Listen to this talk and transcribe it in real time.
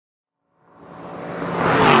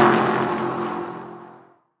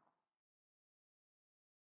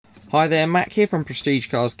Hi there, Mac here from Prestige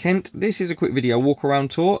Cars Kent. This is a quick video walk around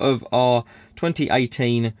tour of our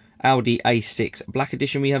 2018 Audi A6 Black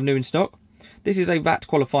Edition we have new in stock. This is a VAT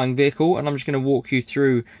qualifying vehicle and I'm just going to walk you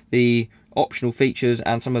through the optional features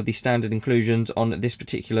and some of the standard inclusions on this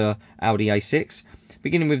particular Audi A6.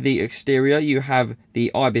 Beginning with the exterior, you have the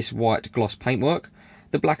Ibis white gloss paintwork.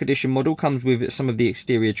 The Black Edition model comes with some of the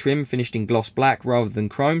exterior trim finished in gloss black rather than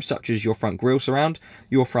chrome, such as your front grille surround,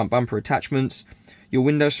 your front bumper attachments, your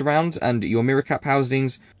window surrounds and your mirror cap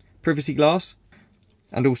housings, privacy glass,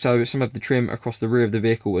 and also some of the trim across the rear of the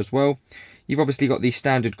vehicle as well. You've obviously got the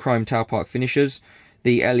standard chrome tailpipe finishes,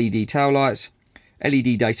 the LED tail lights,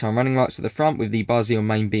 LED daytime running lights at the front with the Buzzy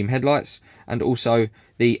main beam headlights, and also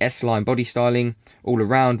the S-line body styling all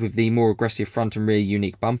around with the more aggressive front and rear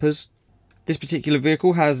unique bumpers. This particular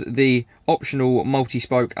vehicle has the optional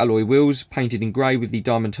multi-spoke alloy wheels painted in grey with the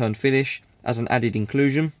diamond turned finish as an added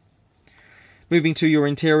inclusion. Moving to your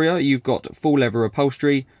interior, you've got full leather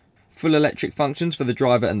upholstery, full electric functions for the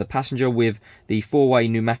driver and the passenger with the four-way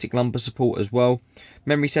pneumatic lumbar support as well.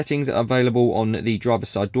 Memory settings are available on the driver's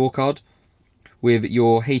side door card with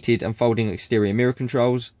your heated and folding exterior mirror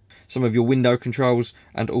controls, some of your window controls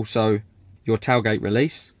and also your tailgate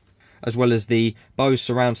release, as well as the Bose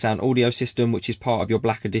surround sound audio system, which is part of your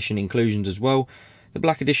Black Edition inclusions as well. The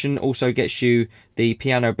Black Edition also gets you the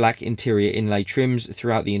piano black interior inlay trims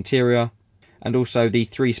throughout the interior, and also the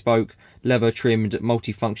 3-spoke leather trimmed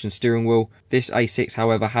multifunction steering wheel. This A6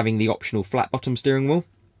 however having the optional flat bottom steering wheel.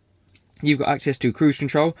 You've got access to cruise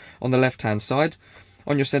control on the left hand side.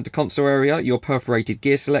 On your centre console area, your perforated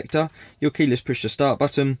gear selector, your keyless push to start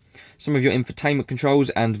button, some of your infotainment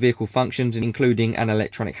controls and vehicle functions including an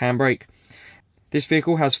electronic handbrake. This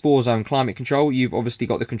vehicle has 4-zone climate control. You've obviously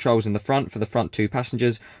got the controls in the front for the front 2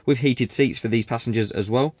 passengers with heated seats for these passengers as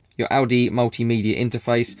well. Your Audi multimedia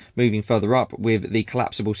interface moving further up with the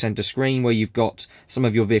collapsible centre screen where you've got some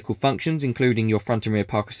of your vehicle functions including your front and rear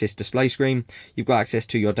park assist display screen. You've got access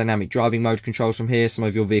to your dynamic driving mode controls from here, some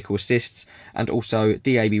of your vehicle assists and also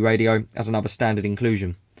DAB radio as another standard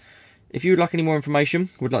inclusion. If you would like any more information,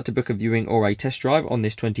 would like to book a viewing or a test drive on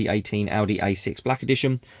this 2018 Audi A6 Black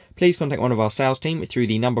Edition, please contact one of our sales team through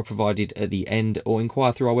the number provided at the end or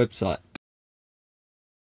inquire through our website.